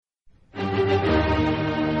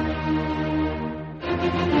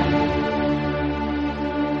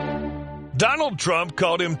Donald Trump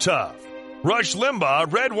called him tough. Rush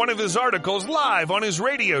Limbaugh read one of his articles live on his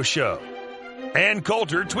radio show. Ann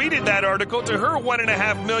Coulter tweeted that article to her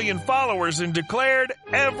 1.5 million followers and declared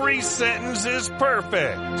every sentence is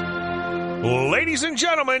perfect. Ladies and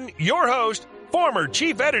gentlemen, your host, former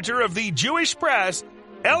chief editor of the Jewish Press,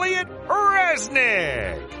 Elliot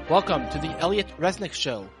Resnick. Welcome to the Elliot Resnick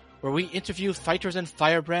Show, where we interview fighters and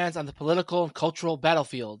firebrands on the political and cultural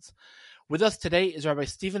battlefields. With us today is Rabbi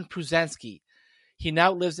Stephen Pruzansky. He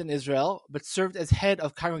now lives in Israel, but served as head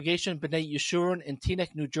of Congregation B'nai Yeshurun in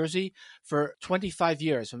Teaneck, New Jersey for 25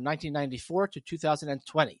 years, from 1994 to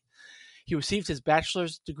 2020. He received his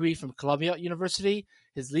bachelor's degree from Columbia University,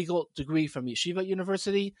 his legal degree from Yeshiva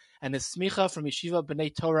University, and his smicha from Yeshiva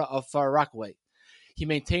B'nai Torah of Far Rockaway. He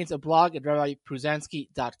maintains a blog at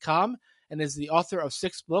rabbipruzanski.com and is the author of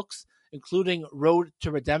 6 books, including Road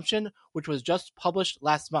to Redemption, which was just published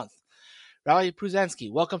last month. Rabbi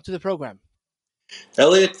Pruzansky, welcome to the program.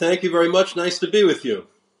 Elliot, thank you very much. Nice to be with you.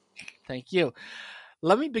 Thank you.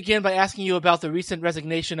 Let me begin by asking you about the recent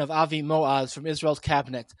resignation of Avi Moaz from Israel's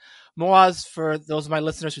cabinet. Moaz, for those of my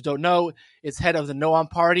listeners who don't know, is head of the Noam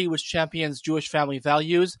Party, which champions Jewish family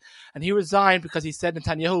values, and he resigned because he said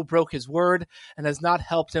Netanyahu broke his word and has not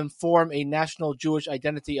helped him form a national Jewish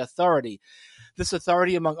identity authority. This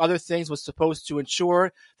authority, among other things, was supposed to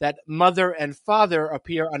ensure that mother and father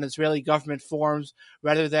appear on Israeli government forms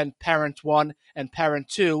rather than parent 1 and parent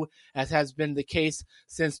 2, as has been the case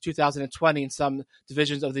since 2020 in some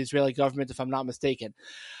divisions of the Israeli government, if I'm not mistaken.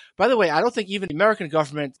 By the way, I don't think even the American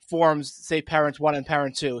government forms say parent 1 and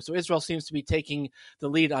parent 2, so Israel seems to be taking the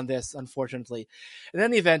lead on this, unfortunately. In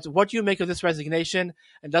any event, what do you make of this resignation,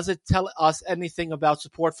 and does it tell us anything about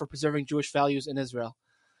support for preserving Jewish values in Israel?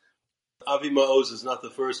 Avi Maoz is not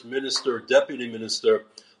the first minister or deputy minister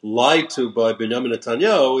lied to by Benjamin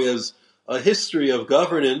Netanyahu. He has a history of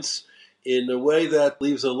governance in a way that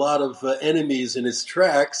leaves a lot of enemies in his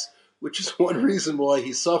tracks, which is one reason why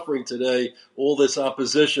he's suffering today, all this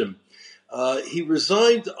opposition. He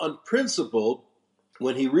resigned on principle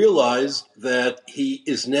when he realized that he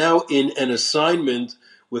is now in an assignment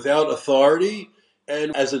without authority.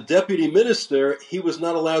 And as a deputy minister, he was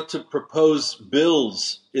not allowed to propose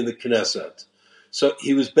bills in the Knesset. So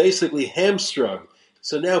he was basically hamstrung.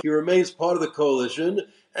 So now he remains part of the coalition,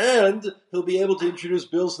 and he'll be able to introduce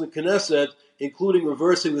bills in the Knesset, including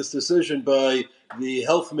reversing this decision by the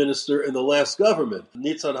health minister in the last government.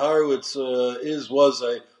 Nitzan Horowitz was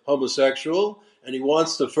a homosexual, and he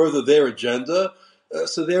wants to further their agenda.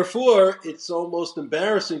 So therefore, it's almost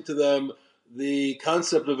embarrassing to them, the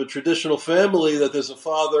concept of a traditional family, that there's a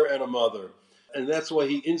father and a mother. And that's why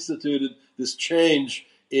he instituted this change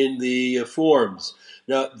in the forms.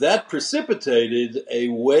 Now, that precipitated a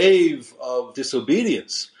wave of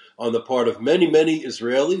disobedience on the part of many, many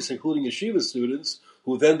Israelis, including yeshiva students,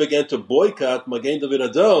 who then began to boycott Magen David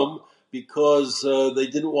Adom because they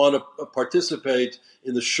didn't want to participate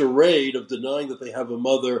in the charade of denying that they have a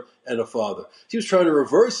mother and a father. He was trying to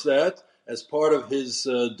reverse that as part of his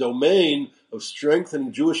domain of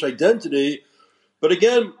strengthening Jewish identity. But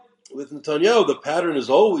again, with Netanyahu, the pattern has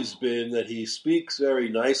always been that he speaks very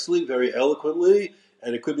nicely, very eloquently,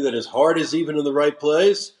 and it could be that his heart is even in the right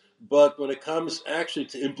place. But when it comes actually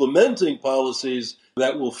to implementing policies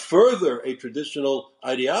that will further a traditional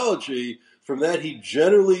ideology, from that he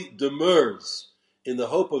generally demurs in the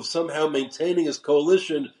hope of somehow maintaining his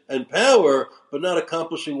coalition and power, but not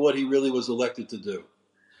accomplishing what he really was elected to do.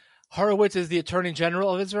 Horowitz is the Attorney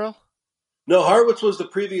General of Israel? No, Horowitz was the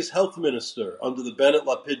previous health minister under the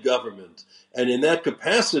Bennett-Lapid government. And in that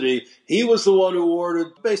capacity, he was the one who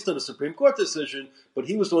ordered, based on a Supreme Court decision, but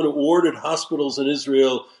he was the one who ordered hospitals in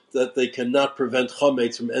Israel that they cannot prevent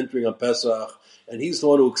chametz from entering on Pesach. And he's the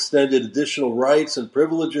one who extended additional rights and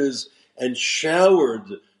privileges and showered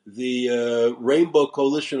the Rainbow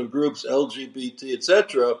Coalition of groups, LGBT,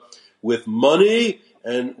 etc., with money.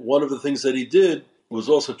 And one of the things that he did was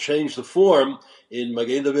also change the form in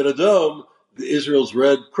Magen David Adom, Israel's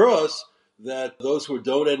Red Cross, that those who are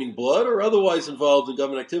donating blood or otherwise involved in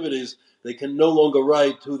government activities, they can no longer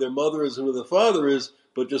write who their mother is and who their father is,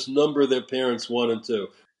 but just number their parents 1 and 2.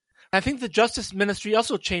 I think the Justice Ministry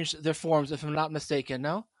also changed their forms, if I'm not mistaken,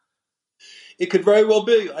 no? It could very well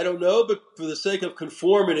be. I don't know, but for the sake of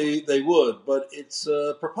conformity, they would. But it's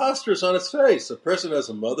preposterous on its face. A person has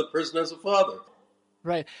a mother, a person has a father.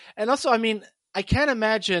 Right. And also, I mean, I can't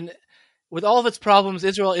imagine, with all of its problems,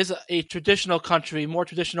 Israel is a traditional country, more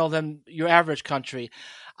traditional than your average country.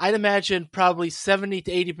 I'd imagine probably 70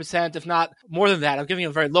 to 80%, if not more than that, I'm giving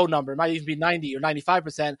a very low number, it might even be 90 or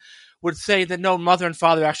 95%, would say that no, mother and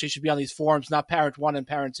father actually should be on these forms, not parent one and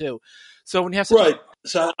parent two. So when you have such Right.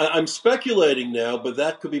 So I'm speculating now, but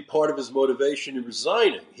that could be part of his motivation in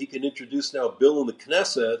resigning. He can introduce now a bill in the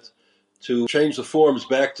Knesset to change the forms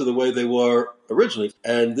back to the way they were originally.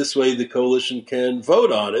 And this way the coalition can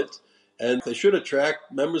vote on it. And they should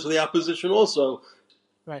attract members of the opposition also.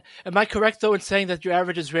 Right. Am I correct, though, in saying that your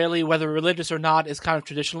average Israeli, whether religious or not, is kind of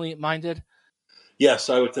traditionally minded? Yes,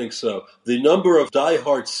 I would think so. The number of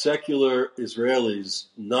diehard secular Israelis,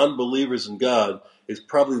 non-believers in God, is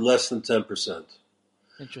probably less than 10%.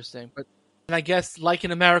 Interesting. And I guess, like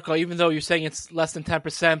in America, even though you're saying it's less than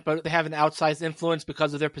 10%, but they have an outsized influence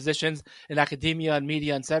because of their positions in academia and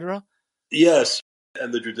media, etc.? Yes,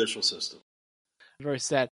 and the judicial system. Very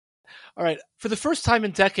sad. All right. For the first time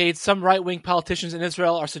in decades, some right-wing politicians in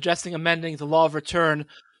Israel are suggesting amending the law of return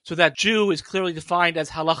so that Jew is clearly defined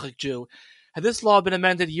as halachic Jew. Had this law been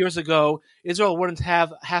amended years ago, Israel wouldn't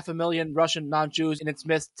have 500,000 Russian non-Jews in its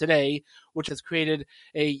midst today, which has created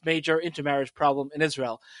a major intermarriage problem in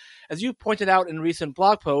Israel. As you pointed out in recent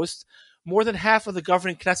blog posts, more than half of the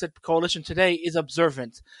governing Knesset coalition today is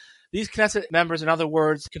observant. These Knesset members, in other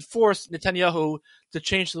words, can force Netanyahu to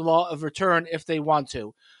change the law of return if they want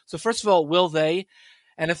to. So first of all, will they?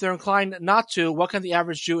 And if they're inclined not to, what can the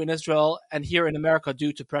average Jew in Israel and here in America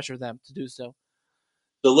do to pressure them to do so?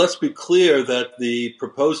 So let's be clear that the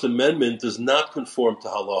proposed amendment does not conform to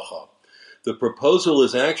halacha. The proposal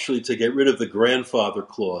is actually to get rid of the grandfather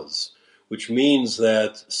clause, which means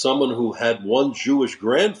that someone who had one Jewish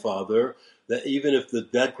grandfather, that even if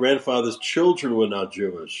that grandfather's children were not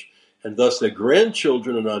Jewish, and thus their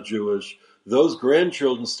grandchildren are not Jewish, those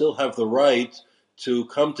grandchildren still have the right to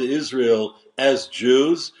come to Israel as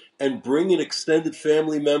Jews and bring in extended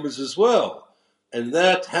family members as well. And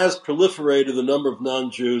that has proliferated the number of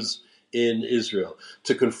non-Jews in Israel.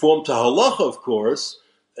 To conform to halacha, of course,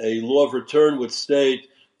 a law of return would state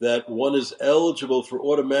that one is eligible for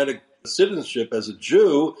automatic citizenship as a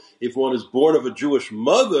Jew if one is born of a Jewish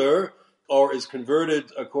mother or is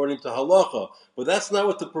converted according to halacha. But that's not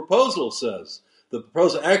what the proposal says. The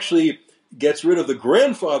proposal actually gets rid of the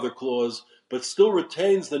grandfather clause, but still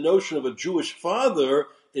retains the notion of a Jewish father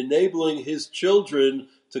enabling his children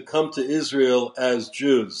to come to Israel as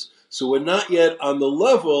Jews. So we're not yet on the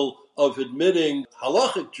level of admitting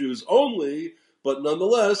halachic Jews only, but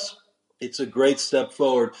nonetheless, it's a great step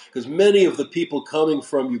forward because many of the people coming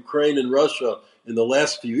from Ukraine and Russia in the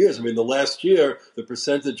last few years, the last year, the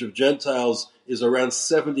percentage of Gentiles is around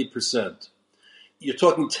 70%. You're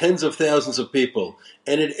talking tens of thousands of people,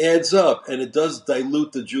 and it adds up, and it does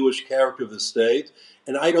dilute the Jewish character of the state.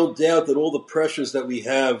 And I don't doubt that all the pressures that we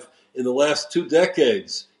have in the last 2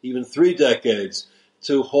 decades, even 3 decades,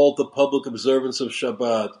 to halt the public observance of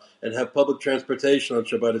Shabbat and have public transportation on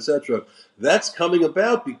Shabbat, etc., that's coming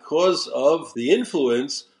about because of the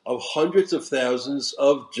influence of hundreds of thousands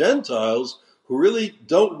of Gentiles who really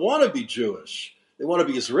don't want to be Jewish. They want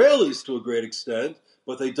to be Israelis to a great extent,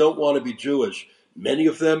 but they don't want to be Jewish. Many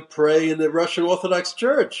of them pray in the Russian Orthodox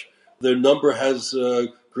Church. Their number has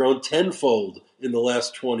grown tenfold in the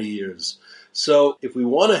last 20 years. So if we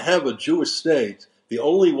want to have a Jewish state, the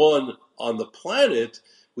only one on the planet,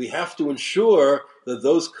 we have to ensure that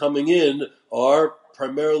those coming in are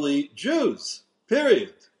primarily Jews,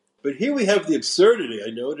 period. But here we have the absurdity.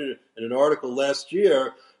 I noted in an article last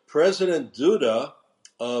year, President Duda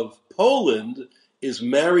of Poland is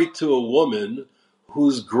married to a woman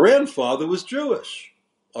whose grandfather was Jewish,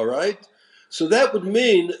 all right? So that would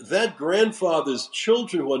mean that grandfather's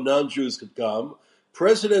children who are non-Jews could come.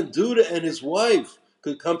 President Duda and his wife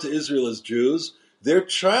could come to Israel as Jews. Their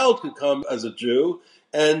child could come as a Jew.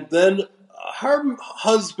 And then her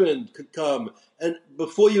husband could come. And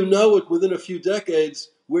before you know it, within a few decades,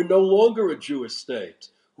 we're no longer a Jewish state.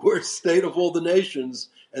 We're a state of all the nations.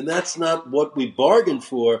 And that's not what we bargained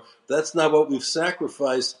for. That's not what we've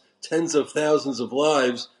sacrificed tens of thousands of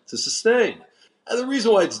lives to sustain. And the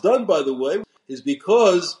reason why it's done, by the way, is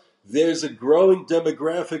because there's a growing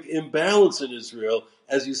demographic imbalance in Israel,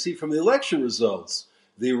 as you see from the election results.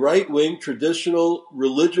 The right-wing, traditional,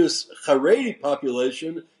 religious Haredi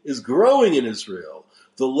population is growing in Israel.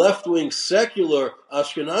 The left-wing, secular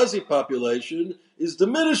Ashkenazi population is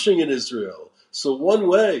diminishing in Israel. So one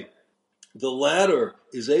way the latter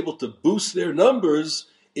is able to boost their numbers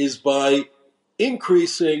is by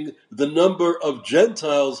increasing the number of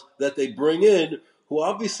Gentiles that they bring in, who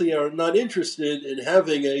obviously are not interested in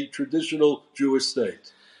having a traditional Jewish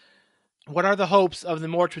state. What are the hopes of the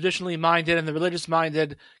more traditionally minded and the religious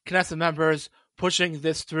minded Knesset members pushing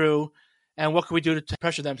this through? And what can we do to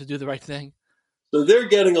pressure them to do the right thing? So they're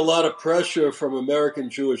getting a lot of pressure from American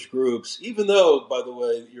Jewish groups, even though, by the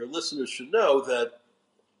way, your listeners should know that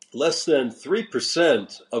less than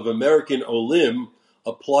 3% of American Olim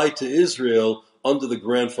apply to Israel under the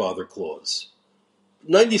grandfather clause.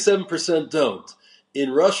 97% don't.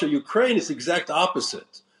 In Russia, Ukraine, it's the exact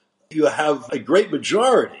opposite. You have a great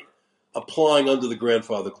majority applying under the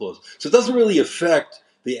grandfather clause. So it doesn't really affect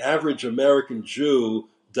the average American Jew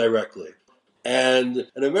directly. And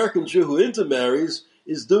an American Jew who intermarries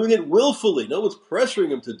is doing it willfully. No one's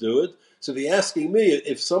pressuring him to do it. So if you're asking me,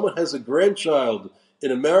 if someone has a grandchild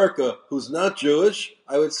in America who's not Jewish,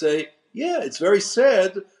 I would say, yeah, it's very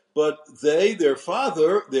sad, but their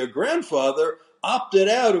father, their grandfather, opted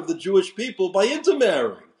out of the Jewish people by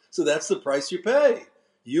intermarrying. So that's the price you pay.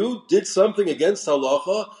 You did something against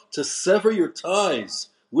halacha to sever your ties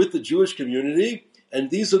with the Jewish community, and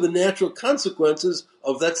these are the natural consequences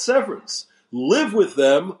of that severance. Live with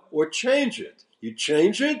them or change it. You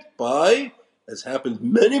change it by, as happened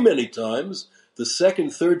many, many times, the second,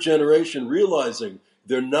 third generation realizing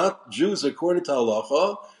they're not Jews according to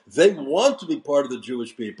halacha. They want to be part of the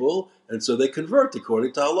Jewish people, and so they convert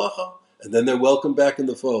according to halacha. And then they're welcomed back in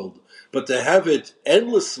the fold. But to have it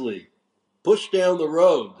endlessly pushed down the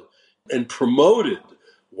road and promoted,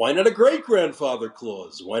 why not a great-grandfather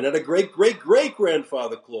clause? Why not a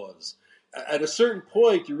great-great-great-grandfather clause? At a certain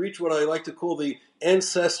point, you reach what I like to call the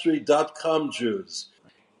Ancestry.com Jews.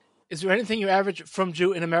 Is there anything your average From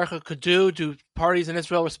Jew in America could do? Do parties in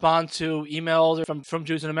Israel respond to emails from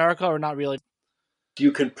Jews in America, or not really?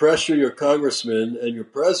 You can pressure your congressman and your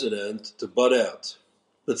president to butt out.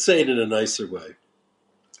 Let's say it in a nicer way.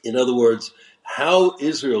 In other words, how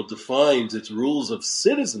Israel defines its rules of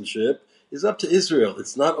citizenship is up to Israel.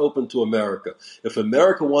 It's not open to America. If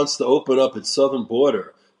America wants to open up its southern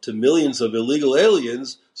border to millions of illegal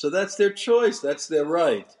aliens, so that's their choice, that's their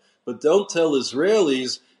right. But don't tell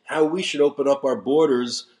Israelis how we should open up our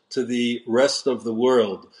borders to the rest of the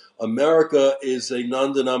world. America is a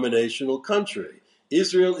non-denominational country.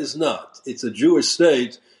 Israel is not. It's a Jewish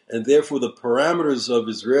state, and therefore the parameters of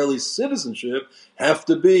Israeli citizenship have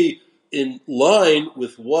to be in line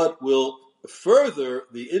with what will further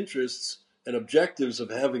the interests and objectives of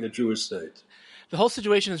having a Jewish state. The whole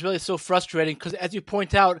situation is really so frustrating because, as you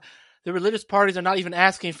point out, the religious parties are not even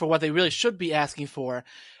asking for what they really should be asking for.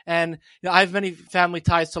 And I have many family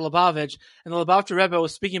ties to Lubavitch, and the Lubavitcher Rebbe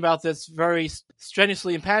was speaking about this very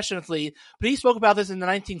strenuously and passionately, but he spoke about this in the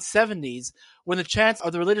 1970s when the chance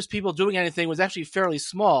of the religious people doing anything was actually fairly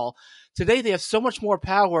small. Today they have so much more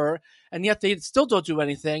power, and yet they still don't do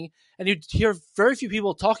anything, and you hear very few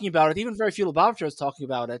people talking about it, even very few Lubavitchers talking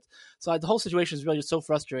about it. So the whole situation is really just so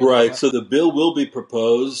frustrating. Right, so the bill will be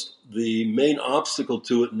proposed. The main obstacle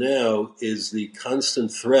to it now is the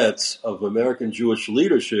constant threats of American Jewish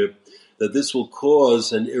leadership that this will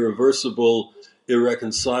cause an irreversible,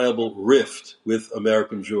 irreconcilable rift with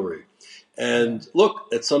American Jewry. And look,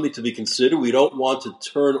 it's something to be considered. We don't want to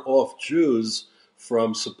turn off Jews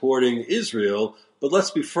from supporting Israel, but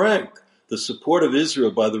let's be frank. The support of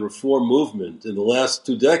Israel by the Reform movement in the last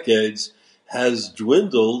 2 decades has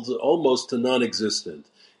dwindled almost to non-existent.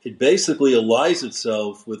 It basically allies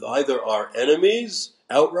itself with either our enemies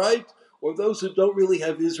outright or those who don't really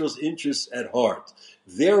have Israel's interests at heart.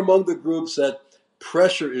 They're among the groups that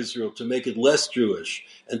pressure Israel to make it less Jewish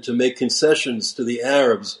and to make concessions to the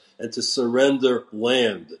Arabs and to surrender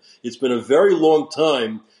land. It's been a very long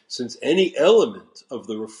time since any element of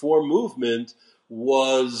the Reform movement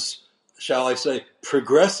was, shall I say,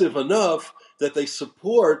 progressive enough that they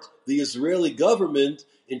support the Israeli government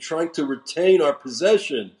in trying to retain our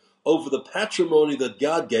possession over the patrimony that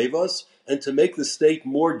God gave us and to make the state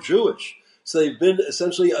more Jewish. So they've been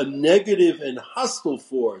essentially a negative and hostile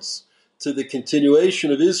force to the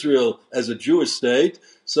continuation of Israel as a Jewish state.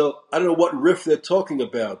 So I don't know what rift they're talking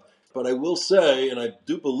about, but I will say, and I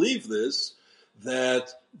do believe this,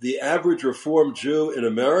 that the average Reform Jew in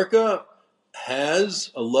America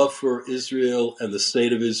has a love for Israel and the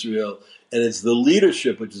state of Israel, and it's the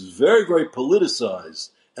leadership, which is very, very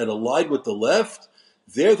politicized and allied with the left.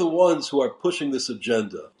 They're the ones who are pushing this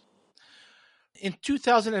agenda. In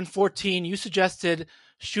 2014, you suggested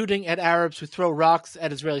shooting at Arabs who throw rocks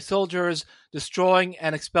at Israeli soldiers, destroying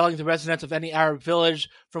and expelling the residents of any Arab village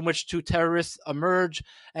from which 2 terrorists emerge,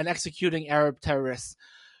 and executing Arab terrorists.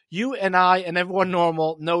 You and I and everyone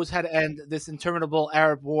normal knows how to end this interminable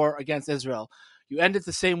Arab war against Israel. You end it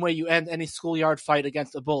the same way you end any schoolyard fight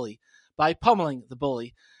against a bully, by pummeling the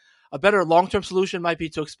bully. A better long-term solution might be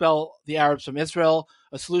to expel the Arabs from Israel,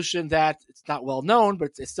 a solution that, it's not well known,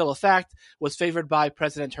 but it's still a fact, was favored by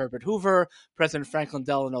President Herbert Hoover, President Franklin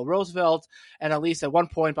Delano Roosevelt, and at least at one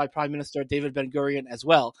point by Prime Minister David Ben-Gurion as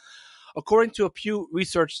well. According to a Pew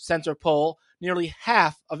Research Center poll, nearly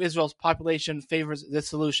half of Israel's population favors this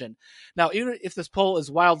solution. Now, even if this poll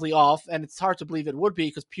is wildly off, and it's hard to believe it would be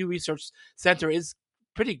because Pew Research Center is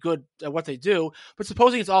pretty good at what they do, but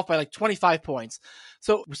supposing it's off by like 25 points.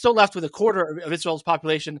 So we're still left with a quarter of Israel's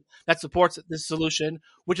population that supports this solution,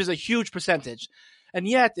 which is a huge percentage. And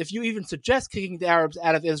yet, if you even suggest kicking the Arabs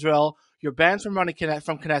out of Israel, you're banned from running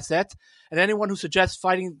from Knesset, and anyone who suggests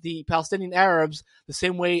fighting the Palestinian Arabs the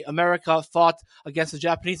same way America fought against the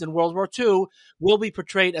Japanese in World War II will be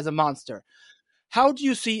portrayed as a monster. How do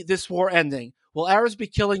you see this war ending? Will Arabs be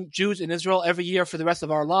killing Jews in Israel every year for the rest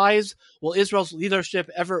of our lives? Will Israel's leadership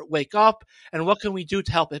ever wake up? And what can we do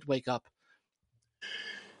to help it wake up?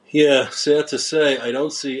 Yeah, sad to say, I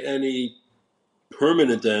don't see any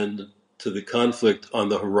permanent end to the conflict on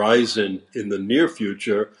the horizon in the near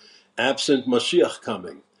future, absent Mashiach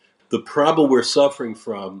coming. The problem we're suffering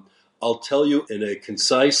from, I'll tell you in a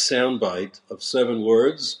concise soundbite of 7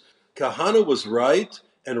 words: Kahana was right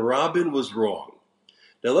and Rabin was wrong.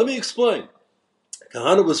 Now let me explain.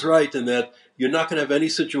 Kahana was right in that you're not going to have any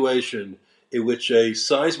situation in which a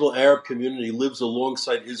sizable Arab community lives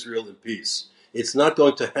alongside Israel in peace. It's not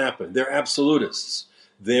going to happen. They're absolutists.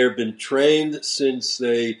 They've been trained since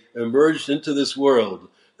they emerged into this world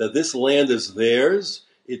that this land is theirs.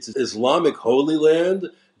 It's Islamic holy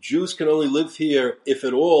land. Jews can only live here, if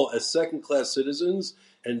at all, as second-class citizens,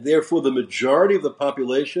 and therefore the majority of the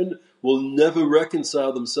population will never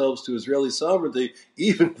reconcile themselves to Israeli sovereignty,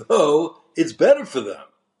 even though it's better for them.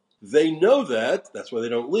 They know that. That's why they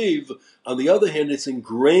don't leave. On the other hand, it's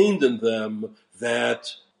ingrained in them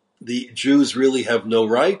that the Jews really have no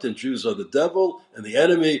right, and Jews are the devil and the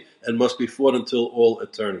enemy and must be fought until all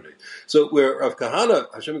eternity. So where Rav Kahana,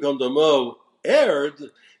 Hashem Yikam Damo, erred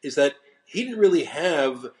is that he didn't really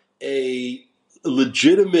have a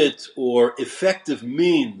legitimate or effective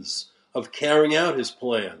means of carrying out his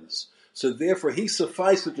plans. So therefore, he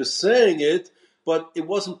sufficed with just saying it, but it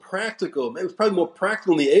wasn't practical. It was probably more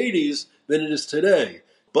practical in the 80s than it is today.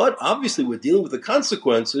 But obviously, we're dealing with the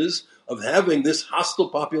consequences of having this hostile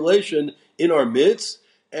population in our midst.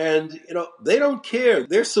 And, they don't care.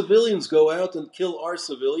 Their civilians go out and kill our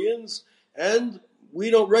civilians, and we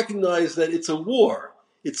don't recognize that it's a war.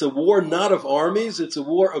 It's a war not of armies, it's a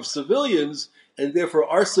war of civilians, and therefore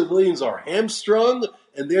our civilians are hamstrung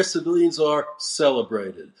and their civilians are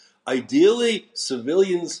celebrated. Ideally,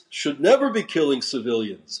 civilians should never be killing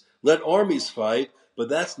civilians. Let armies fight, but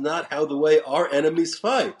that's not how the way our enemies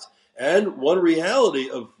fight. And one reality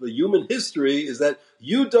of the human history is that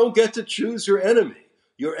you don't get to choose your enemy.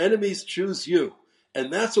 Your enemies choose you.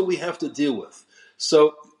 And that's what we have to deal with.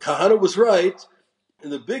 So Kahana was right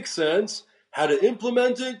in the big sense. How to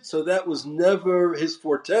implement it, so that was never his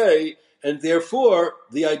forte, and therefore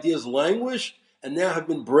the ideas languish and now have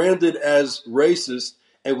been branded as racist,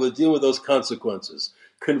 and we're dealing with those consequences.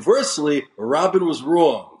 Conversely, Rabin was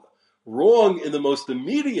wrong. Wrong in the most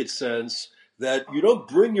immediate sense that you don't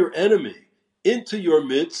bring your enemy into your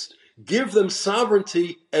midst, give them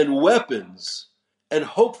sovereignty and weapons, and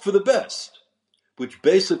hope for the best, which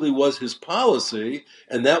basically was his policy,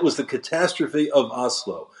 and that was the catastrophe of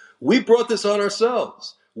Oslo. We brought this on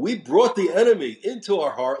ourselves. We brought the enemy into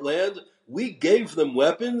our heartland. We gave them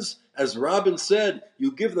weapons. As Rabin said,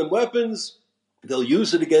 you give them weapons, they'll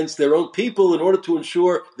use it against their own people in order to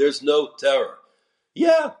ensure there's no terror.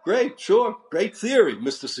 Yeah, great, sure, great theory,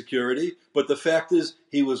 Mr. Security, but the fact is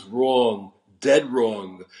he was wrong, dead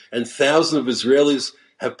wrong, and thousands of Israelis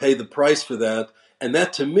have paid the price for that, and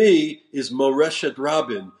that to me is Moreshet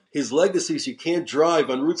Rabin. His legacy is you can't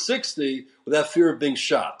drive on Route 60 without fear of being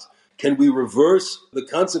shot. Can we reverse the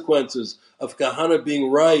consequences of Kahana being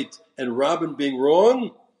right and Rabin being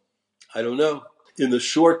wrong? I don't know. In the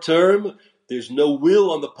short term, there's no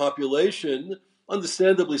will on the population,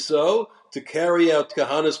 understandably so, to carry out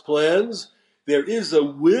Kahana's plans. There is a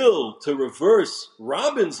will to reverse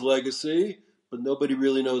Rabin's legacy, but nobody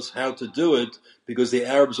really knows how to do it because the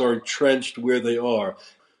Arabs are entrenched where they are.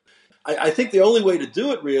 I think the only way to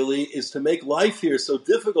do it really is to make life here so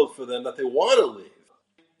difficult for them that they want to leave.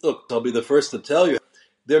 Look, I'll be the first to tell you,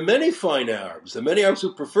 there are many fine Arabs. There are many Arabs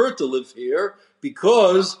who prefer to live here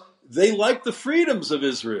because they like the freedoms of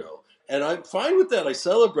Israel. And I'm fine with that. I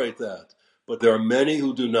celebrate that. But there are many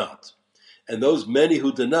who do not. And those many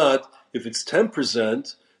who do not, if it's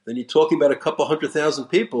 10%, then you're talking about a couple 100,000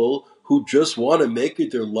 people who just want to make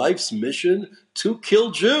it their life's mission to kill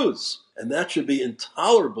Jews. And that should be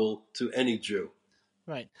intolerable to any Jew.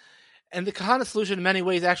 Right. And the Kahana solution, in many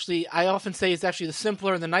ways, actually, I often say is actually the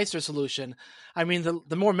simpler and the nicer solution. I mean,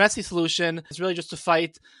 the more messy solution is really just to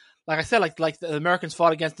fight, like I said, like the Americans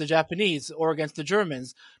fought against the Japanese or against the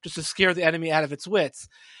Germans, just to scare the enemy out of its wits.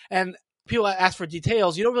 And people ask for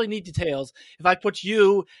details. You don't really need details. If I put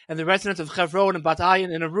you and the residents of Hebron and Bat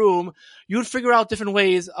Ayin in a room, you'd figure out different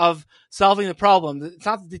ways of solving the problem. It's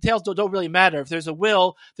not the details don't really matter. If there's a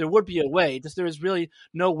will, there would be a way. There is really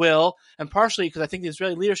no will, and partially because I think the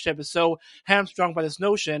Israeli leadership is so hamstrung by this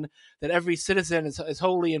notion that every citizen is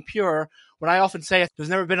holy and pure. When I often say there's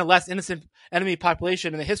never been a less innocent enemy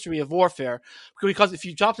population in the history of warfare, because if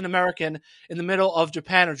you dropped an American in the middle of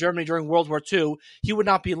Japan or Germany during World War II, he would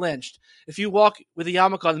not be lynched. If you walk with a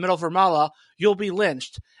yarmulke in the middle of Ramallah, you'll be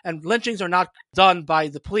lynched. And lynchings are not done by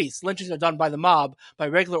the police. Lynchings are done by the mob, by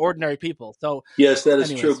regular, ordinary people. So yes, that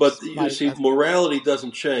is true. But you see, morality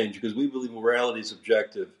doesn't change because we believe morality is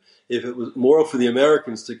objective. If it was moral for the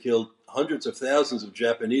Americans to kill hundreds of thousands of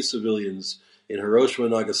Japanese civilians in Hiroshima,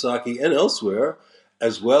 Nagasaki, and elsewhere,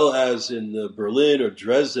 as well as in Berlin or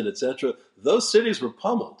Dresden, etc., those cities were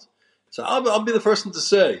pummeled. So I'll be the first one to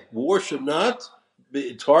say war should not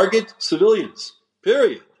target civilians,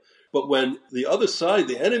 period. But when the other side,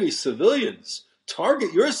 the enemy civilians,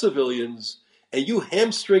 target your civilians and you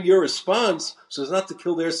hamstring your response so as not to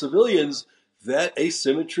kill their civilians, that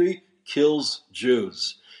asymmetry kills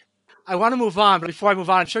Jews. I want to move on, but before I move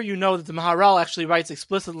on, I'm sure you know that the Maharal actually writes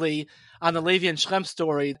explicitly on the Levi and Shrem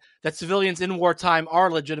story that civilians in wartime are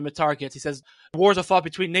legitimate targets. He says wars are fought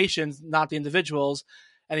between nations, not the individuals.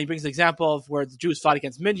 And he brings the example of where the Jews fought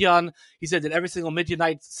against Midian. He said that every single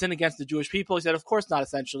Midianite sinned against the Jewish people. He said, of course not,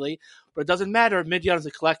 essentially. But it doesn't matter. Midian is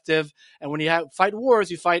a collective. And when you fight wars,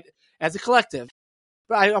 you fight as a collective.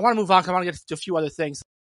 But I want to move on because I want to get to a few other things.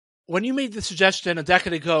 When you made the suggestion a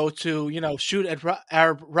decade ago to, shoot at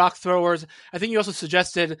Arab rock throwers, I think you also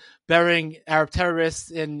suggested burying Arab terrorists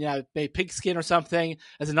in pigskin or something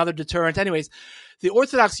as another deterrent. Anyways, the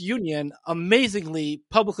Orthodox Union amazingly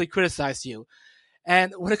publicly criticized you.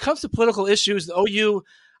 And when it comes to political issues, the OU,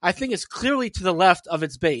 I think, is clearly to the left of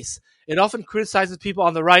its base. It often criticizes people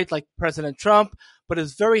on the right, like President Trump, but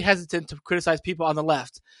is very hesitant to criticize people on the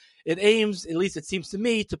left. It aims, at least it seems to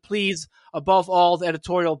me, to please, above all, the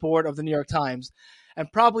editorial board of the New York Times.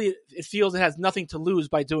 And probably it feels it has nothing to lose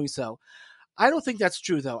by doing so. I don't think that's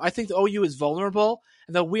true, though. I think the OU is vulnerable,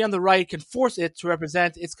 and that we on the right can force it to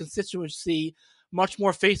represent its constituency much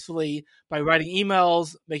more faithfully by writing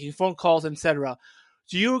emails, making phone calls, etc.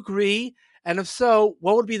 Do you agree? And if so,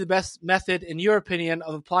 what would be the best method, in your opinion,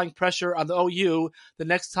 of applying pressure on the OU the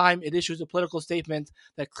next time it issues a political statement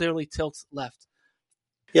that clearly tilts left?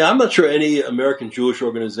 Yeah, I'm not sure any American Jewish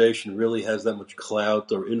organization really has that much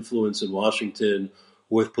clout or influence in Washington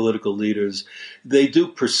with political leaders. They do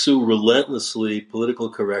pursue relentlessly political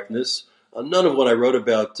correctness. None of what I wrote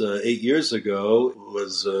about 8 years ago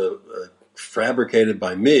was fabricated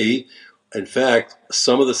by me. In fact,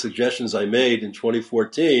 some of the suggestions I made in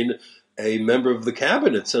 2014, a member of the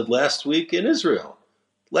cabinet said last week in Israel.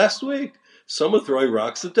 Last week, someone throwing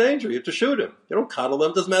rocks is a danger. You have to shoot him. You don't coddle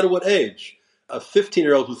them. It doesn't matter what age. A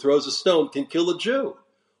 15-year-old who throws a stone can kill a Jew,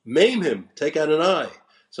 maim him, take out an eye.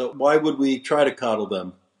 So why would we try to coddle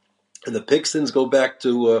them? And the Pigstons go back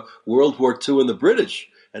to World War II and the British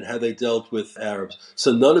and how they dealt with Arabs.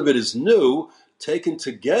 So none of it is new. Taken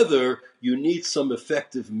together, you need some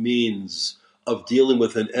effective means of dealing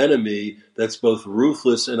with an enemy that's both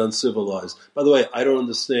ruthless and uncivilized. By the way, I don't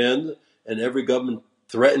understand, and every government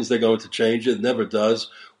threatens they're going to change it, never does.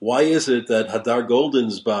 Why is it that Hadar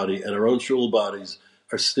Golden's body and our own shul bodies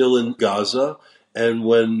are still in Gaza, and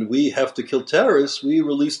when we have to kill terrorists, we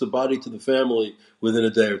release the body to the family within a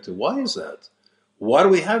day or two? Why is that? Why do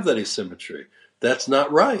we have that asymmetry? That's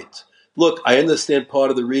not right. Look, I understand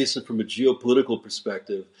part of the reason from a geopolitical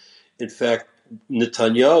perspective. In fact,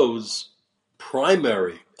 Netanyahu's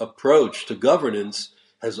primary approach to governance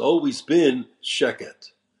has always been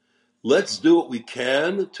sheket. Let's do what we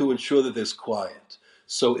can to ensure that there's quiet.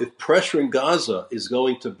 So if pressuring Gaza is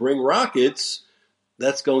going to bring rockets,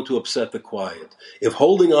 that's going to upset the quiet. If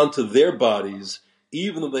holding on to their bodies,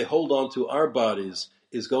 even though they hold on to our bodies,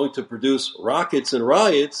 is going to produce rockets and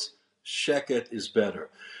riots, sheket is better.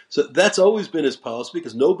 So that's always been his policy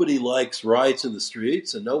because nobody likes riots in the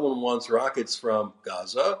streets and no one wants rockets from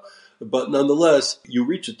Gaza. But nonetheless, you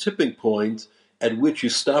reach a tipping point at which you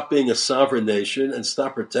stop being a sovereign nation and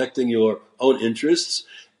stop protecting your own interests.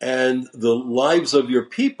 and the lives of your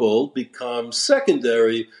people become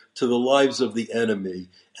secondary to the lives of the enemy.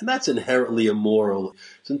 And that's inherently immoral.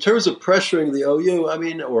 So in terms of pressuring the OU,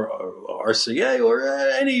 or RCA, or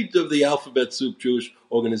any of the alphabet soup Jewish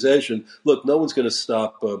organization, look, no one's going to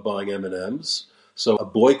stop buying M&Ms. So a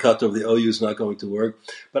boycott of the OU is not going to work.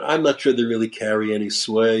 But I'm not sure they really carry any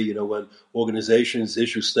sway. When organizations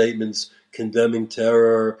issue statements condemning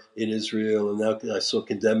terror in Israel, and now I saw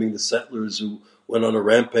condemning the settlers who went on a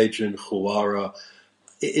rampage in Huwara,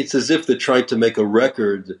 it's as if they're trying to make a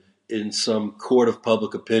record in some court of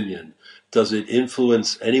public opinion. Does it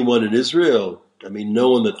influence anyone in Israel? No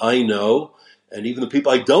one that I know, and even the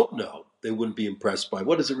people I don't know, they wouldn't be impressed by.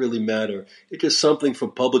 What does it really matter? It's just something for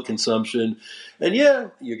public consumption. And yeah,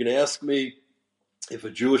 you're going to ask me if a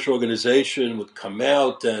Jewish organization would come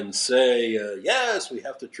out and say, yes, we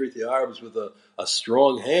have to treat the Arabs with a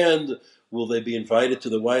strong hand, will they be invited to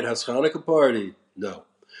the White House Hanukkah party? No.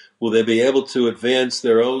 Will they be able to advance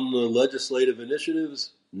their own legislative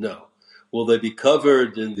initiatives? No. Will they be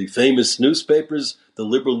covered in the famous newspapers, the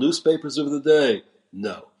liberal newspapers of the day?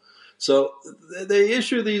 No. So they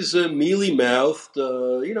issue these mealy-mouthed,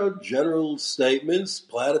 general statements,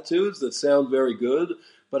 platitudes that sound very good,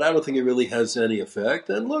 but I don't think it really has any effect.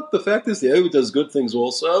 And look, the fact is the OU does good things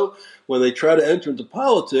also. When they try to enter into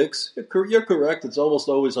politics, you're correct, it's almost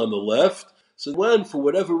always on the left. So when, for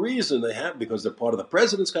whatever reason, they have, because they're part of the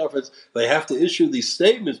president's conference, they have to issue these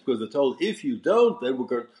statements because they're told, if you don't, then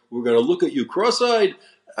we're going to look at you cross-eyed.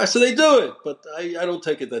 So they do it, but I don't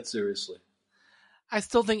take it that seriously. I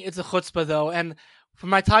still think it's a chutzpah, though, and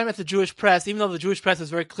from my time at the Jewish Press, even though the Jewish Press is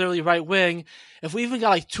very clearly right-wing, if we even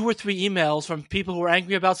got like 2 or 3 emails from people who were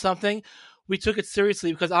angry about something, we took it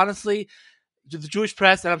seriously because honestly, the Jewish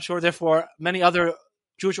Press, and I'm sure therefore many other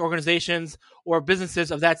Jewish organizations or businesses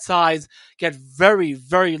of that size get very,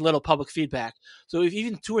 very little public feedback. So if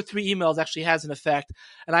even 2 or 3 emails actually has an effect,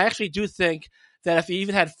 and I actually do think that if you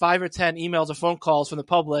even had 5 or 10 emails or phone calls from the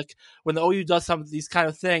public when the OU does some of these kind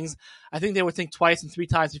of things, I think they would think twice and 3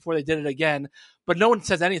 times before they did it again. But no one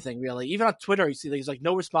says anything, really. Even on Twitter, you see there's like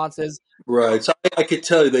no responses. Right. So I could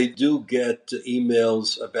tell you they do get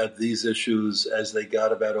emails about these issues as they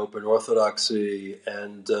got about open orthodoxy.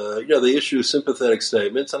 And, they issue sympathetic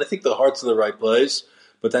statements. And I think the heart's in the right place.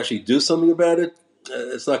 But to actually do something about it,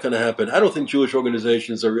 it's not going to happen. I don't think Jewish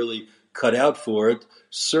organizations are really cut out for it.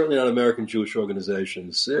 Certainly not American Jewish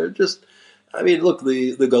organizations. They're just, look,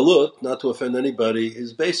 the Galut, not to offend anybody,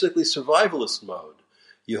 is basically survivalist mode.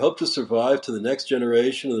 You hope to survive to the next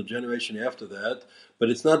generation or the generation after that, but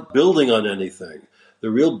it's not building on anything.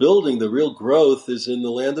 The real building, the real growth is in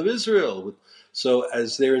the land of Israel. So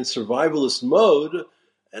as they're in survivalist mode,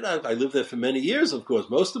 and I lived there for many years, of course,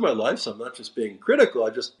 most of my life, so I'm not just being critical, I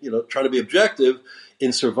just, trying to be objective.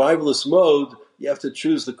 In survivalist mode, you have to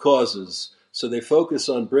choose the causes. So they focus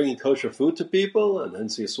on bringing kosher food to people, and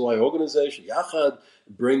hence the NCSY organization, Yachad,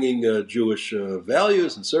 bringing Jewish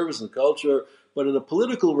values and service and culture. But in a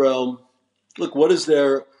political realm, look, what is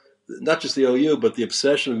there, not just the OU, but the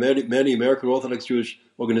obsession of many American Orthodox Jewish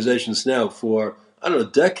organizations now for,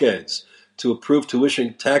 decades, to approve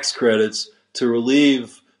tuition tax credits to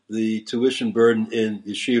relieve the tuition burden in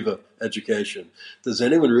yeshiva education. Does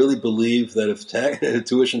anyone really believe that if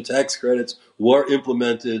tuition tax credits were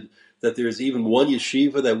implemented, that there's even one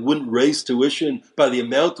yeshiva that wouldn't raise tuition by the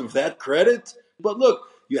amount of that credit? But look,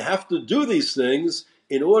 you have to do these things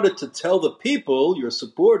in order to tell the people, your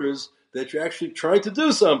supporters, that you're actually trying to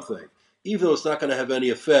do something, even though it's not going to have any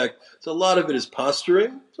effect. So a lot of it is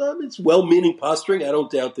posturing. So it's well-meaning posturing. I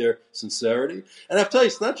don't doubt their sincerity. And I have to tell you,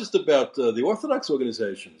 it's not just about the Orthodox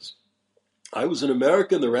organizations. I was in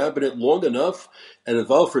America in the rabbinate long enough and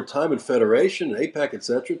involved for a time in Federation, AIPAC,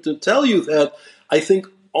 etc., to tell you that I think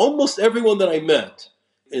almost everyone that I met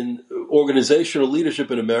in organizational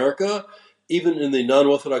leadership in America, even in the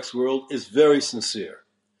non-Orthodox world, is very sincere.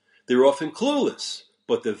 They're often clueless,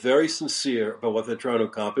 but they're very sincere about what they're trying to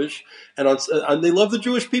accomplish. And they love the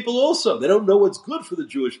Jewish people also. They don't know what's good for the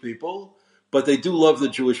Jewish people, but they do love the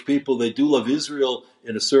Jewish people. They do love Israel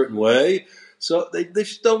in a certain way. So they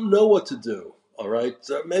just don't know what to do, all right?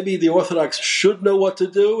 So maybe the Orthodox should know what to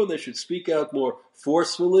do, and they should speak out more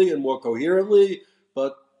forcefully and more coherently,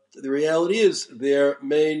 but the reality is their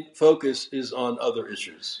main focus is on other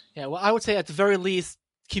issues. Yeah, well, I would say at the very least,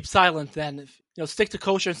 keep silent then. Stick to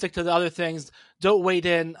kosher and stick to the other things. Don't wade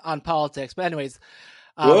in on politics. But anyways,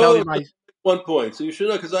 one point. So you should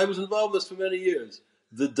know, because I was involved in this for many years.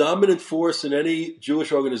 The dominant force in any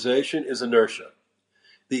Jewish organization is inertia.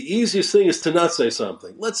 The easiest thing is to not say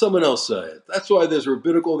something. Let someone else say it. That's why there's a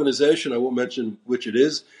rabbinic organization, I won't mention which it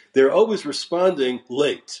is. They're always responding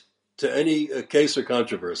late to any case or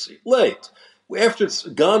controversy. Late. After it's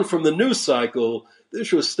gone from the news cycle, they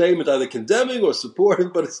issue a statement either condemning or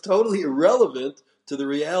supporting, but it's totally irrelevant to the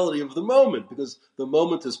reality of the moment because the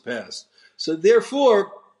moment has passed. So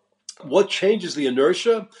therefore, what changes the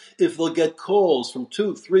inertia? If they'll get calls from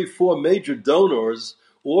 2, 3, 4 major donors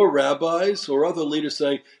or rabbis or other leaders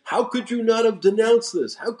saying, how could you not have denounced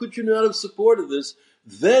this? How could you not have supported this?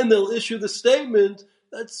 Then they'll issue the statement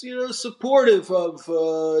that's, supportive of,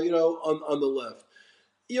 on the left.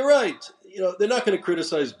 You're right. They're not going to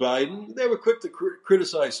criticize Biden. They were quick to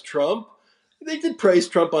criticize Trump. They did praise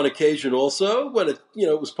Trump on occasion also when it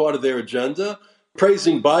was part of their agenda.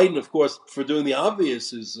 Praising Biden, of course, for doing the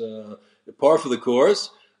obvious is par for the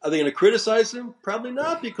course. Are they going to criticize him? Probably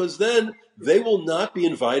not, because then they will not be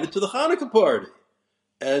invited to the Hanukkah party.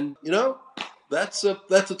 And, that's a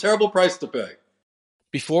terrible price to pay.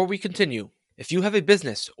 Before we continue, if you have a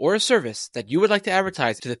business or a service that you would like to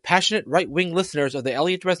advertise to the passionate right-wing listeners of the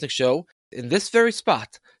Elliot Resnick Show, in this very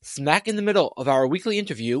spot, smack in the middle of our weekly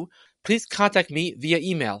interview, please contact me via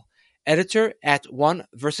email,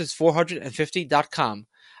 editor@oneversus450.com.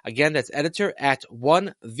 Again, that's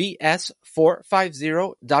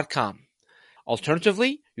editor@1vs450.com.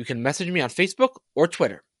 Alternatively, you can message me on Facebook or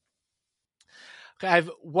Twitter. Okay, I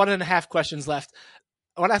have 1.5 questions left.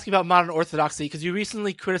 I want to ask you about modern orthodoxy, because you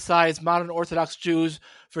recently criticized modern Orthodox Jews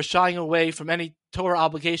for shying away from any Torah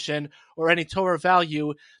obligation or any Torah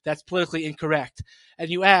value that's politically incorrect. And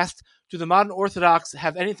you asked, do the modern Orthodox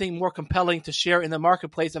have anything more compelling to share in the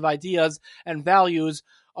marketplace of ideas and values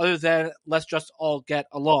other than let's just all get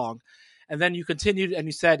along? And then you continued and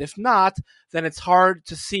you said, if not, then it's hard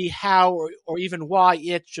to see how or even why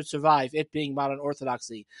it should survive, it being modern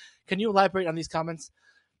Orthodoxy. Can you elaborate on these comments?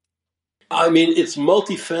 I mean, it's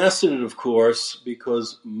multifaceted, of course,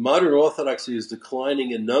 because modern Orthodoxy is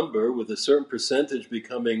declining in number, with a certain percentage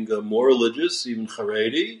becoming more religious, even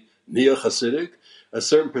Haredi, Neo-Hasidic, a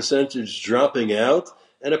certain percentage dropping out,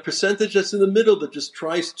 and a percentage that's in the middle that just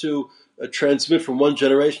tries to transmit from one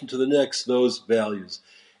generation to the next those values.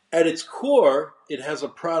 At its core, it has a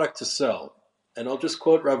product to sell. And I'll just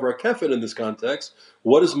quote Rav Rakeffet in this context.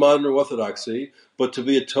 What is modern Orthodoxy but to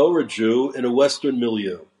be a Torah Jew in a Western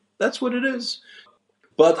milieu? That's what it is.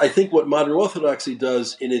 But I think what modern Orthodoxy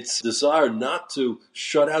does in its desire not to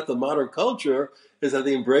shut out the modern culture is that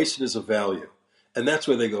they embrace it as a value. And that's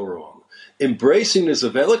where they go wrong. Embracing it as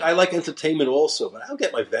a value. Look, I like entertainment also, but I don't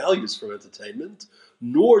get my values from entertainment.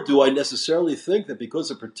 Nor do I necessarily think that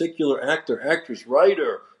because a particular actor, actress,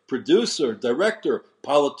 writer, producer, director,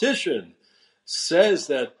 politician says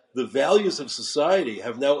that the values of society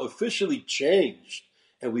have now officially changed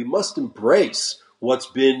and we must embrace what's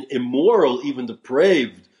been immoral, even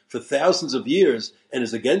depraved, for thousands of years and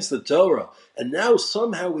is against the Torah. And now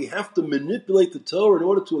somehow we have to manipulate the Torah in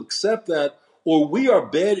order to accept that, or we are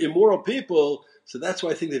bad, immoral people. So that's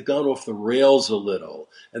why I think they've gone off the rails a little.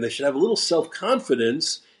 And they should have a little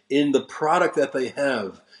self-confidence in the product that they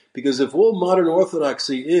have. Because if all modern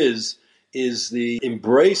Orthodoxy is the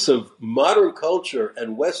embrace of modern culture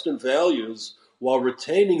and Western values while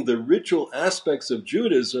retaining the ritual aspects of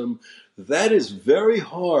Judaism, that is very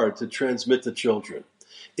hard to transmit to children.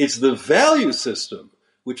 It's the value system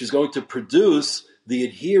which is going to produce the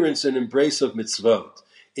adherence and embrace of mitzvot.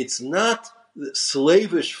 It's not the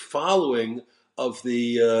slavish following of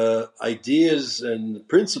the ideas and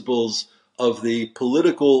principles of the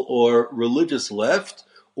political or religious left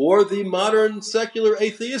or the modern secular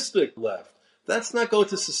atheistic left. That's not going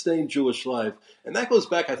to sustain Jewish life. And that goes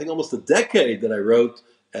back, I think, almost a decade that I wrote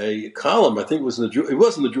a column, I think it was in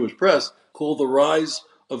the Jewish Press, called The Rise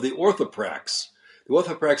of the Orthoprax. The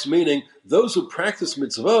Orthoprax meaning those who practice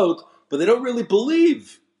mitzvot, but they don't really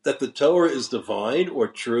believe that the Torah is divine or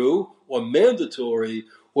true or mandatory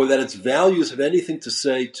or that its values have anything to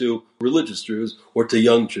say to religious Jews or to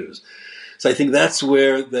young Jews. So I think that's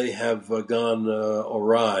where they have gone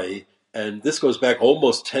awry. And this goes back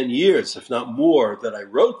almost 10 years, if not more, that I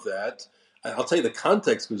wrote that. I'll tell you the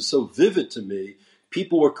context because it's so vivid to me.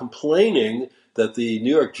 People were complaining that the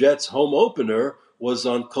New York Jets home opener was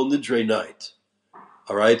on Kol Nidre night.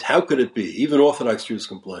 All right, how could it be? Even Orthodox Jews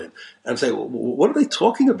complain. And I'm saying, well, what are they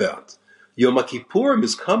talking about? Yom Kippurim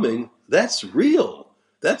is coming. That's real.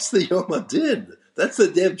 That's the Yom HaDin. That's the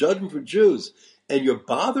Day of Judgment for Jews. And you're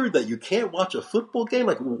bothered that you can't watch a football game?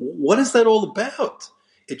 Like, what is that all about?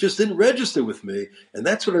 It just didn't register with me. And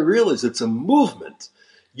that's what I realized. It's a movement.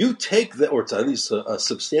 You take that, or it's at least a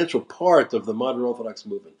substantial part of the modern Orthodox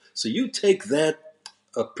movement. So you take that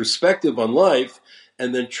perspective on life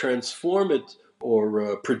and then transform it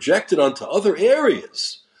or project it onto other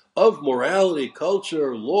areas of morality,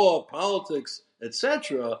 culture, law, politics,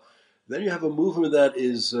 etc., Then you have a movement that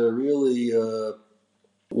is really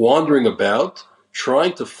wandering about,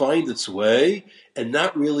 trying to find its way, and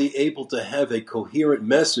not really able to have a coherent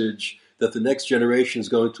message that the next generation is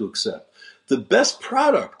going to accept. The best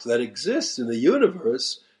product that exists in the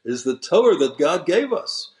universe is the Torah that God gave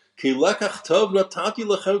us. God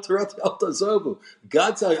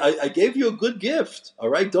said, I gave you a good gift, all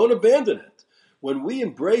right? Don't abandon it. When we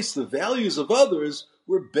embrace the values of others,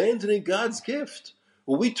 we're abandoning God's gift.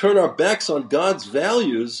 When we turn our backs on God's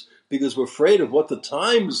values because we're afraid of what the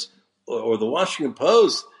Times or the Washington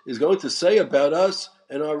Post is going to say about us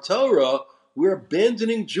and our Torah, we're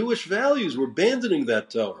abandoning Jewish values. We're abandoning that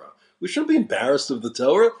Torah. We shouldn't be embarrassed of the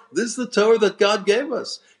Torah. This is the Torah that God gave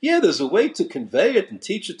us. Yeah, there's a way to convey it and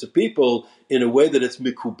teach it to people in a way that it's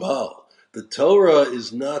mikubal. The Torah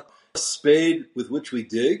is not a spade with which we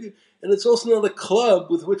dig, and it's also not a club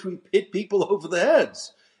with which we hit people over the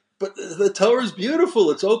heads. But the Torah is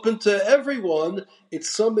beautiful. It's open to everyone. It's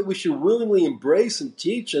something we should willingly embrace and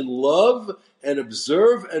teach and love and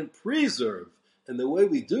observe and preserve. And the way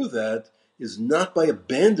we do that is not by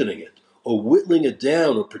abandoning it or whittling it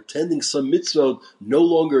down or pretending some mitzvot no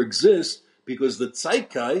longer exists because the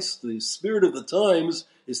zeitgeist, the spirit of the times,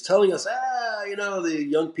 is telling us, the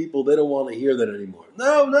young people, they don't want to hear that anymore.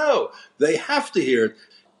 No, they have to hear it.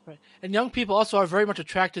 Right. And young people also are very much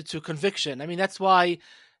attracted to conviction. I mean, that's why,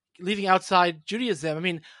 leaving outside Judaism, I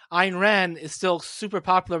mean, Ayn Rand is still super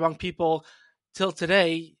popular among people till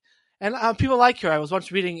today. And people like her. I was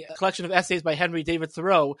once reading a collection of essays by Henry David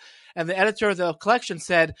Thoreau, and the editor of the collection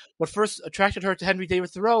said what first attracted her to Henry David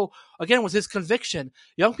Thoreau, again, was his conviction.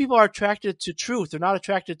 Young people are attracted to truth. They're not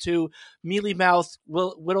attracted to mealy-mouthed,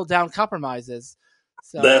 whittled-down compromises.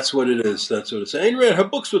 So. That's what it is. Ayn Rand, her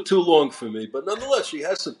books were too long for me, but nonetheless, she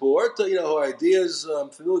has support. Her ideas, I'm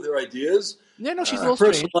familiar with her ideas. Yeah, no, she's a her little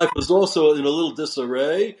personal life was also in a little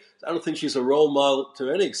disarray. I don't think she's a role model to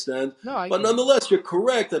any extent. No, but nonetheless, you're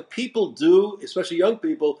correct that people do, especially young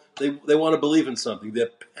people, they want to believe in something. They're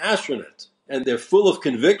passionate, and they're full of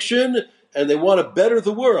conviction, and they want to better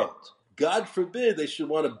the world. God forbid they should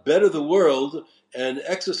want to better the world and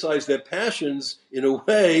exercise their passions in a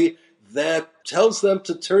way that tells them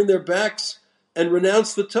to turn their backs and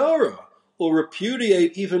renounce the Torah or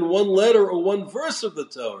repudiate even one letter or one verse of the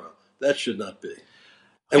Torah. That should not be.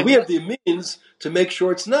 And we have the means to make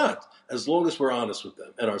sure it's not, as long as we're honest with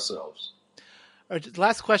them and ourselves. The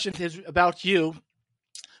last question is about you.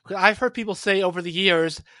 I've heard people say over the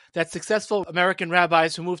years that successful American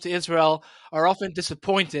rabbis who move to Israel are often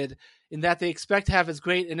disappointed in that they expect to have as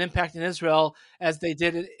great an impact in Israel as they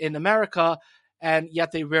did in America, and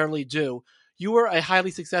yet they rarely do. You were a highly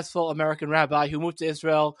successful American rabbi who moved to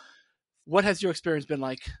Israel. What has your experience been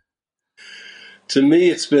like? To me,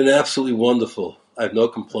 it's been absolutely wonderful. I have no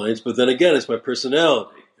complaints, but then again, it's my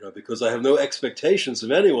personality, because I have no expectations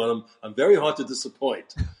of anyone. I'm very hard to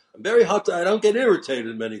disappoint. I don't get irritated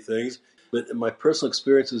in many things, but my personal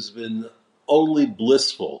experience has been only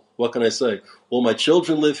blissful. What can I say? Well, my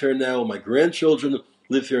children live here now, and my grandchildren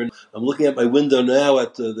live here. I'm looking at my window now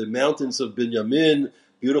at the mountains of Binyamin,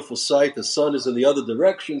 beautiful sight. The sun is in the other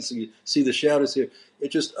direction, so you see the shadows here.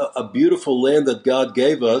 It's just a beautiful land that God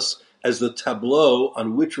gave us as the tableau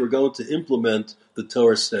on which we're going to implement the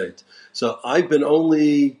Torah state. So I've been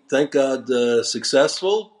only, thank God,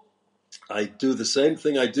 successful. I do the same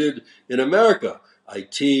thing I did in America. I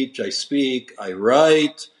teach, I speak, I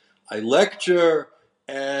write, I lecture,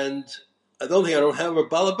 and I don't have a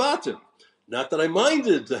balabatim. Not that I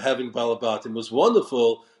minded having balabatim. It was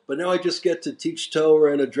wonderful, but now I just get to teach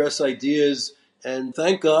Torah and address ideas, and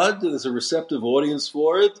thank God there's a receptive audience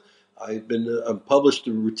for it. I've been published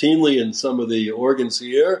routinely in some of the organs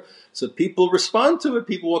here, so people respond to it.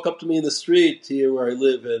 People walk up to me in the street here where I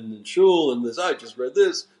live in Shul, and I just read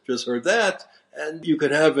this, just heard that, and you could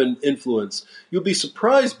have an influence. You'll be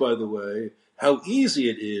surprised, by the way, how easy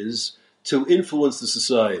it is to influence the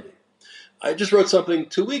society. I just wrote something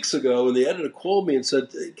 2 weeks ago, and the editor called me and said,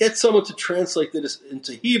 get someone to translate this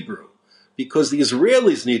into Hebrew, because the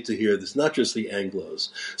Israelis need to hear this, not just the Anglos.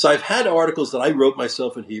 So I've had articles that I wrote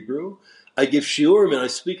myself in Hebrew. I give shiurim, and I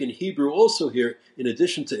speak in Hebrew also here, in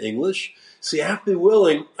addition to English. So you have to be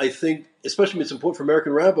willing, I think, especially when it's important for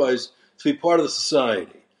American rabbis, to be part of the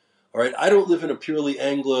society. All right, I don't live in a purely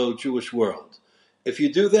Anglo-Jewish world. If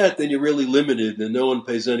you do that, then you're really limited, and no one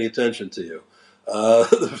pays any attention to you.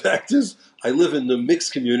 The fact is, I live in a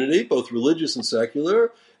mixed community, both religious and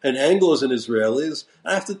secular, and Anglos and Israelis.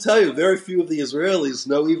 I have to tell you, very few of the Israelis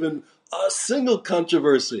know even a single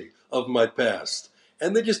controversy of my past.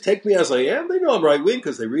 And they just take me as I am. They know I'm right-wing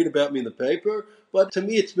because they read about me in the paper. But to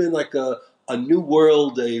me, it's been like a a new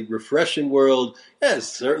world, a refreshing world.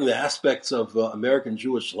 Yes, certainly aspects of American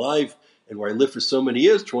Jewish life and where I lived for so many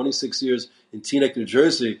years, 26 years in Teaneck, New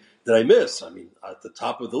Jersey, that I miss. I mean, at the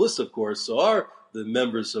top of the list, of course, are the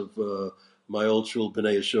members of my old shul,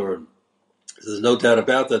 B'nai Yeshurun. There's no doubt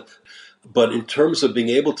about that. But in terms of being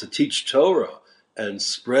able to teach Torah and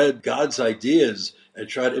spread God's ideas and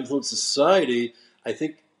try to influence society, I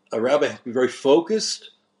think a rabbi has to be very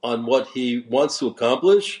focused on what he wants to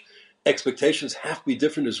accomplish. Expectations have to be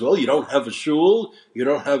different as well. You don't have a shul. You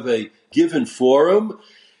don't have a given forum.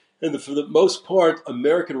 And for the most part,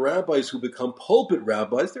 American rabbis who become pulpit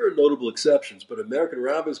rabbis, there are notable exceptions, but American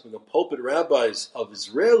rabbis who become pulpit rabbis of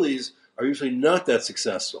Israelis are usually not that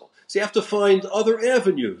successful. So you have to find other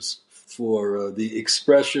avenues for the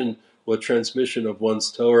expression or transmission of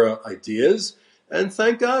one's Torah ideas. And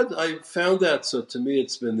thank God I found that. So to me,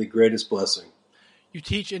 it's been the greatest blessing. You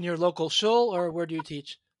teach in your local shul, or where do you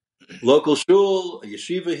teach? Local shul, a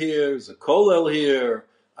yeshiva here, there's a kollel here.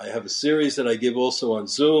 I have a series that I give also on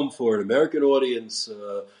Zoom for an American audience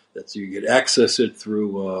that you can access it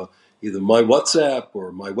through either my WhatsApp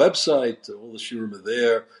or my website. All the shiurim are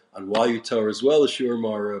there. On YU Torah as well, the shiurim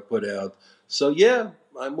are put out. So yeah,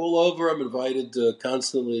 I'm all over. I'm invited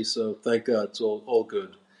constantly. So thank God, it's all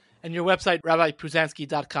good. And your website,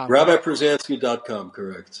 RabbiPruzansky.com. RabbiPruzansky.com,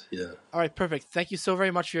 correct. Yeah. All right, perfect. Thank you so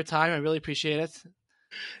very much for your time. I really appreciate it.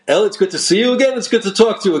 El, it's good to see you again. It's good to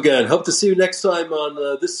talk to you again. Hope to see you next time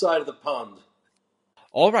on this side of the pond.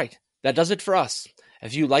 All right, that does it for us.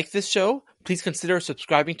 If you like this show, please consider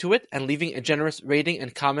subscribing to it and leaving a generous rating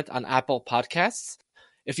and comment on Apple Podcasts.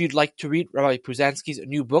 If you'd like to read Rabbi Pruzansky's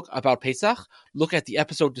new book about Pesach, look at the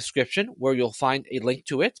episode description where you'll find a link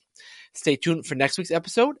to it. Stay tuned for next week's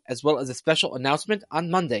episode, as well as a special announcement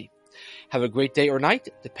on Monday. Have a great day or night,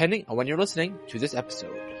 depending on when you're listening to this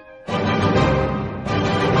episode.